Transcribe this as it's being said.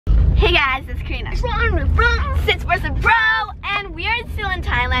Hey guys, it's Karina from 6% Pro, and we are still in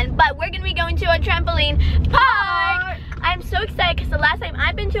Thailand, but we're gonna be going to a trampoline park. I'm so excited because the last time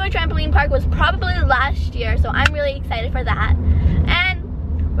I've been to a trampoline park was probably last year, so I'm really excited for that. And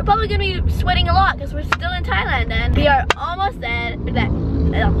we're probably gonna be sweating a lot because we're still in Thailand, and we are almost there.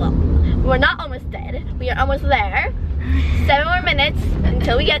 Well, we're not almost dead. We are almost there. 7 more minutes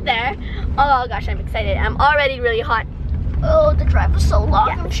until we get there. Oh gosh, I'm excited. I'm already really hot. Oh, the drive was so long.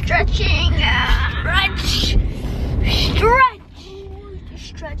 Yeah. I'm stretching. Stretch. The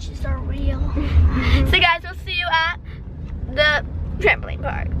stretches are real. So guys, we'll see you at the trampoline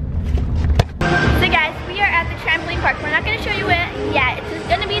park. So guys, we are at the trampoline park. We're not going to show you it yet. It's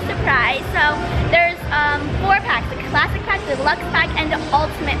going to be a surprise. So there's 4 packs: the classic pack, the deluxe pack, and the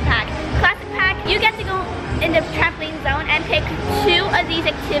ultimate pack. Classic pack, you get to go in the trampoline zone and pick 2 of these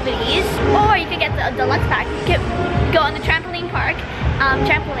activities, or you could get the deluxe pack. You could go on the trampoline park,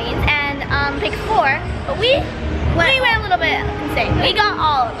 trampolines, and pick 4. But we went a little bit insane. We got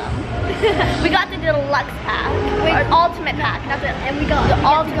all of them. We got the deluxe pack, or ultimate pack, and we got the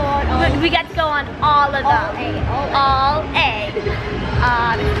ultimate. We got to go on all of them. All A. This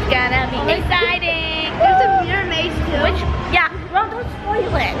is gonna be exciting. There's a mirror maze too. Yeah, well, don't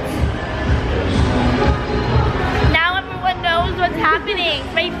spoil it. Now everyone knows what's happening.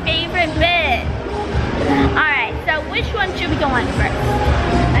 It's my favorite bit. Alright, so which one should we go on first?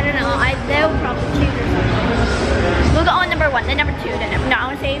 I don't know. They'll probably choose or something. We'll go on number 1, then number 2, then no,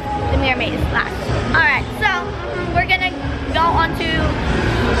 I want to save the mirror maze last. Alright, so we're gonna go on to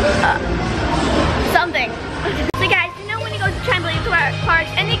something. So guys, you know when you go to trampoline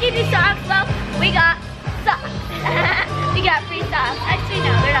parks and they give you socks? Well, we got socks. We got free socks. Actually,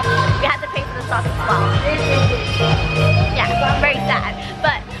 no, they're not free. We had to pay for the socks as well. Yeah, very sad.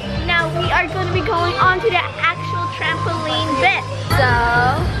 But now we are going to be going on to the actual trampoline bit. So,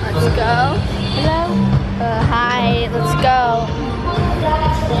 let's go. Hello? Hi, let's go.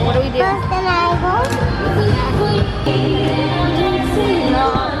 What do we do? First, then I go.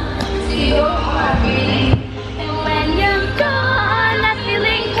 And when you're gone, I'm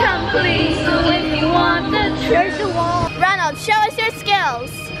feeling complete. So if you want the There's the wall. Ronald, show us your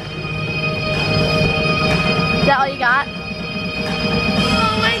skills. Is that all you got?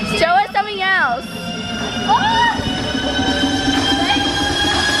 Show us something else.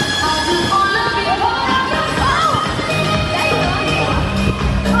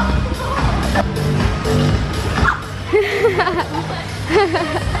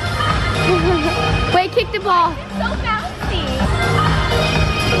 Wait, kick the ball. It's so bouncy.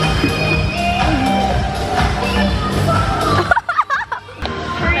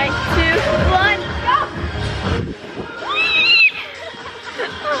 3, 2, 1, go!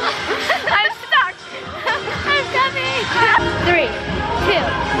 I'm stuck. I'm coming. 3, 2,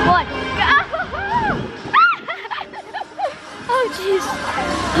 1, go! Oh jeez.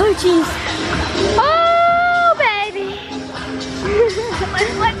 Oh jeez. Oh baby. My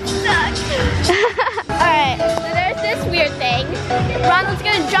foot's stuck. Alright, so there's this weird thing. Ronald's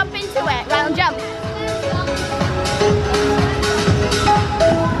gonna jump into it. Ronald, jump.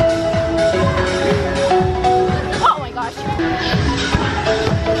 Oh my gosh.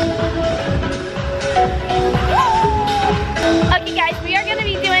 Okay guys, we are gonna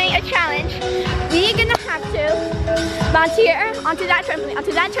be doing a challenge. We're gonna have to bounce here, onto that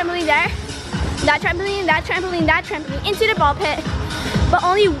trampoline there, that trampoline, into the ball pit. But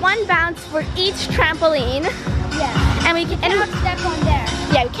only 1 bounce for each trampoline. Yeah. And we cannot step on there.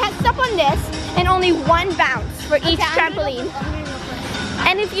 Yeah, we can't step on this, and only 1 bounce for each trampoline.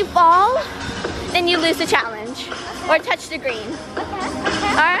 And if you fall, then you lose the challenge. Or touch the green. Okay.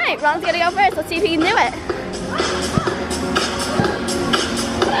 Alright, Ronald's gonna go first. Let's see if he can do it.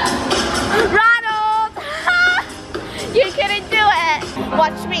 Ronald! You couldn't do it!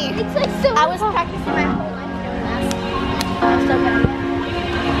 Watch me. It's like so. I was practicing my whole life doing this. I'm so good at it.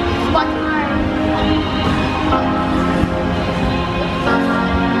 Watch me.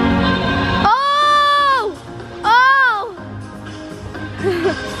 Oh! Oh!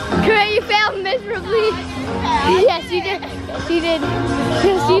 Great, you failed miserably. Yes, you did. Yes, you did.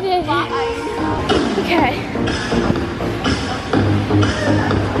 Yes, you did. Okay.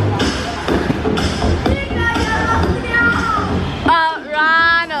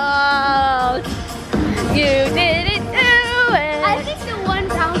 Ronald, you didn't do it. I think the 1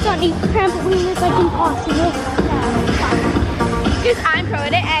 bounce on each trampoline is like impossible. Because I'm pro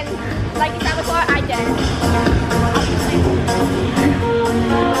at it, and like you said before, I did it.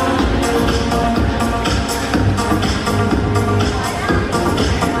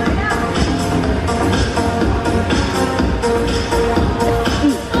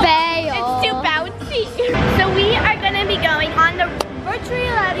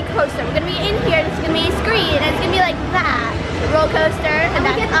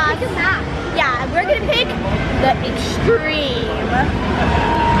 us. Yeah, we're gonna pick the extreme.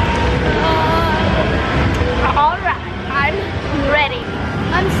 Alright, I'm ready.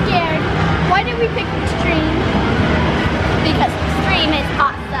 I'm scared. Why did we pick extreme? Because extreme is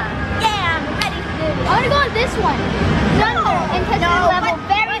awesome. Yeah, I'm ready to do it. I want to go on this one. Intensity level,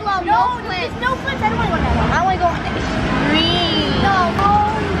 very low, no flips. No flips, I don't want to go on that one. I want to go on the extreme. No,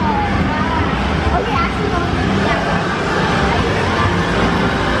 okay, actually, no. Yeah.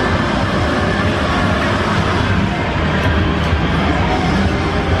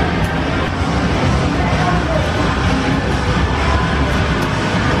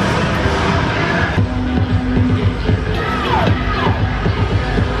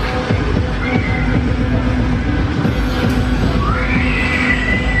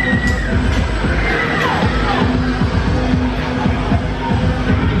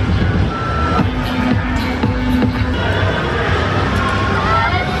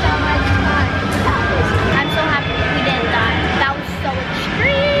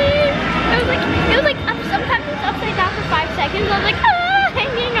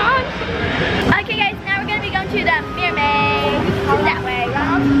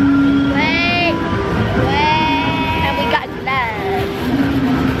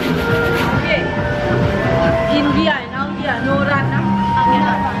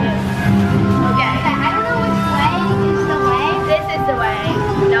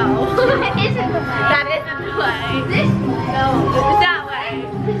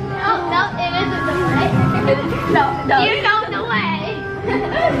 No. You know the way.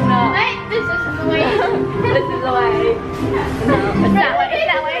 No. Wait, this isn't the way. This is the way. No. It's that way. It's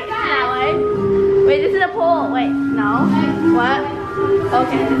that way. It's that way. Wait, this is a pole. Wait. No. What?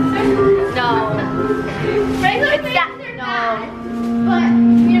 Okay. No. It's that. No. But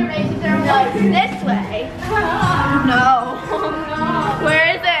your races are No, it's this way. No. Where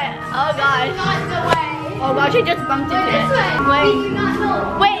is it? Oh gosh. not the way. Oh gosh, I just bumped into This it. way. Wait. Do you not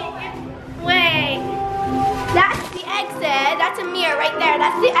know? Wait. That's the exit. That's a mirror right there.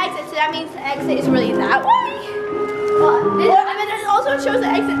 That's the exit. So that means the exit is really that way. And then it also shows the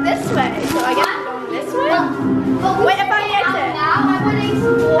exit this way. So I guess I'm going this way. Wait, I found the exit.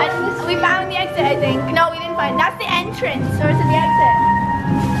 We found the exit, I think. No, we didn't find. That's the entrance. So it's the exit.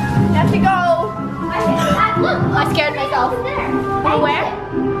 You have to go. Look, I scared myself. There. Where?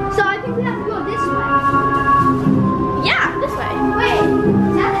 So I think we have to go this way. Yeah, this way. Wait,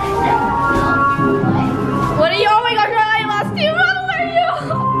 is that the exit? No. Wait. What are you? Oh my gosh, Ronald, I lost you. Ronald, where are you?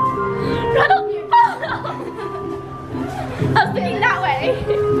 Ronald. I was looking that way.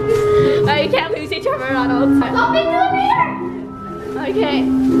 Oh, you can't lose each other, Ronald. Don't be doing here. Okay.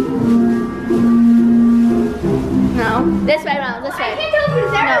 No. This way, Ronald. This I way. can't tell if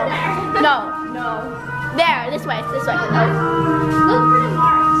it's there or there. No. No. There. This way. This way. No. Look for the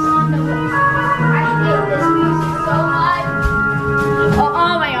marks on the way. I hate this music so much. Oh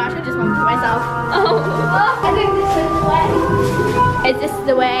my gosh, I just bumped into myself. Oh. I think this is the way. Is this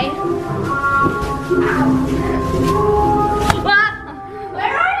the way? What?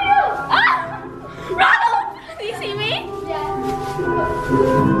 Where are you? Ah! Ronald! Do you see me? Yeah.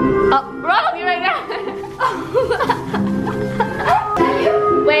 Oh, Ronald, you're right there. Is that you?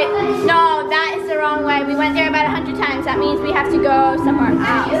 Wait, no, that is the wrong way. We went there about 100 times. That means we have to go somewhere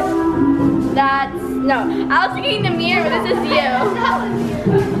else. That's, no. I was looking in the mirror, but this is you. That was you.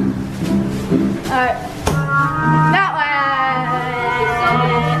 Alright. That way.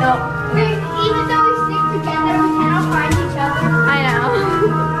 No. Even though we stick together, we cannot find each other. I know.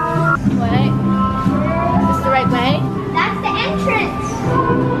 Wait. Is this the right way? That's the entrance.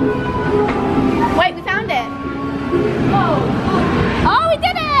 Wait, we found it. Oh. Oh, we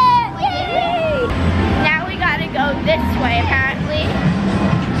did it! Yay! Now we gotta go this way, apparently.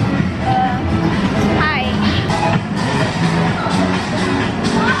 Hi.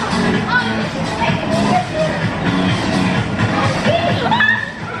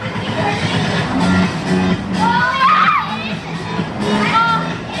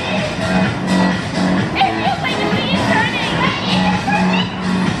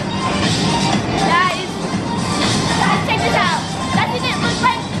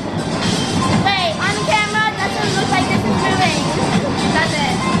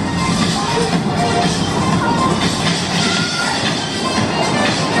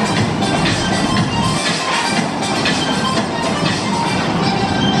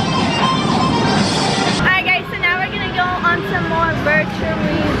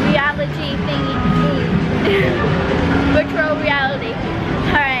 Virtual reality.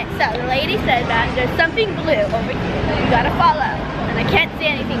 Alright, so the lady said that there's something blue over here. You gotta follow. And I can't see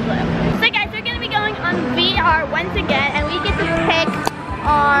anything blue. So guys, we're gonna be going on VR once again, and we get to pick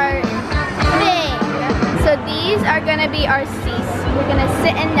are big. So these are gonna be our seats. We're gonna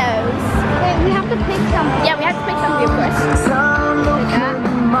sit in those. Wait, we have to pick some. Yeah, we have to pick some of course. Like that.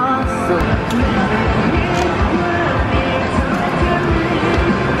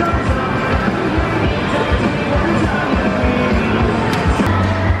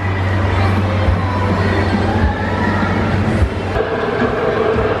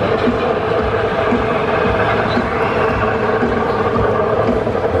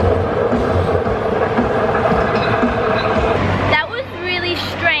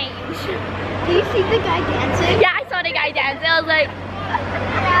 Do you see the guy dancing? Yeah, I saw the guy dancing. I was like,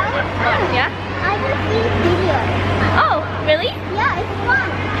 yeah? I just see videos. Oh, really? Yeah, it's fun.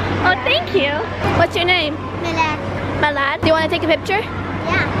 Oh, thank you. What's your name? Milan. Malad. Do you want to take a picture?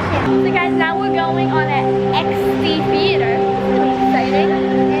 Yeah. So guys, now we're going on an XD theater. It's exciting.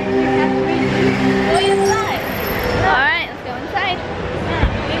 Go inside. Alright, let's go inside. Yeah,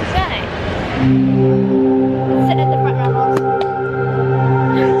 go inside. Sit at the front row also.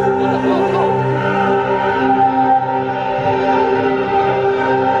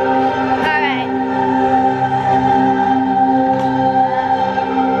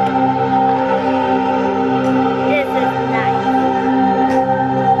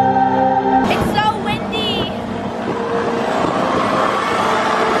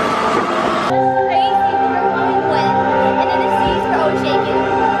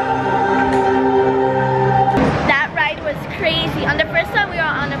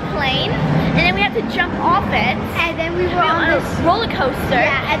 Jump off it, and then we were on a roller coaster.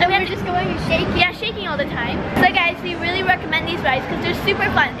 Yeah, and then we were just going shaking. Yeah, shaking all the time. So guys, we really recommend these rides because they're super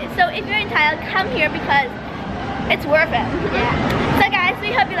fun. So if you're in Thailand, come here because it's worth it. Yeah. So guys,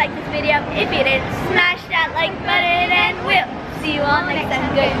 we hope you liked this video. If you did, smash that like button and we'll see you all next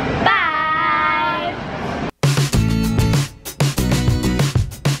time. Goodbye.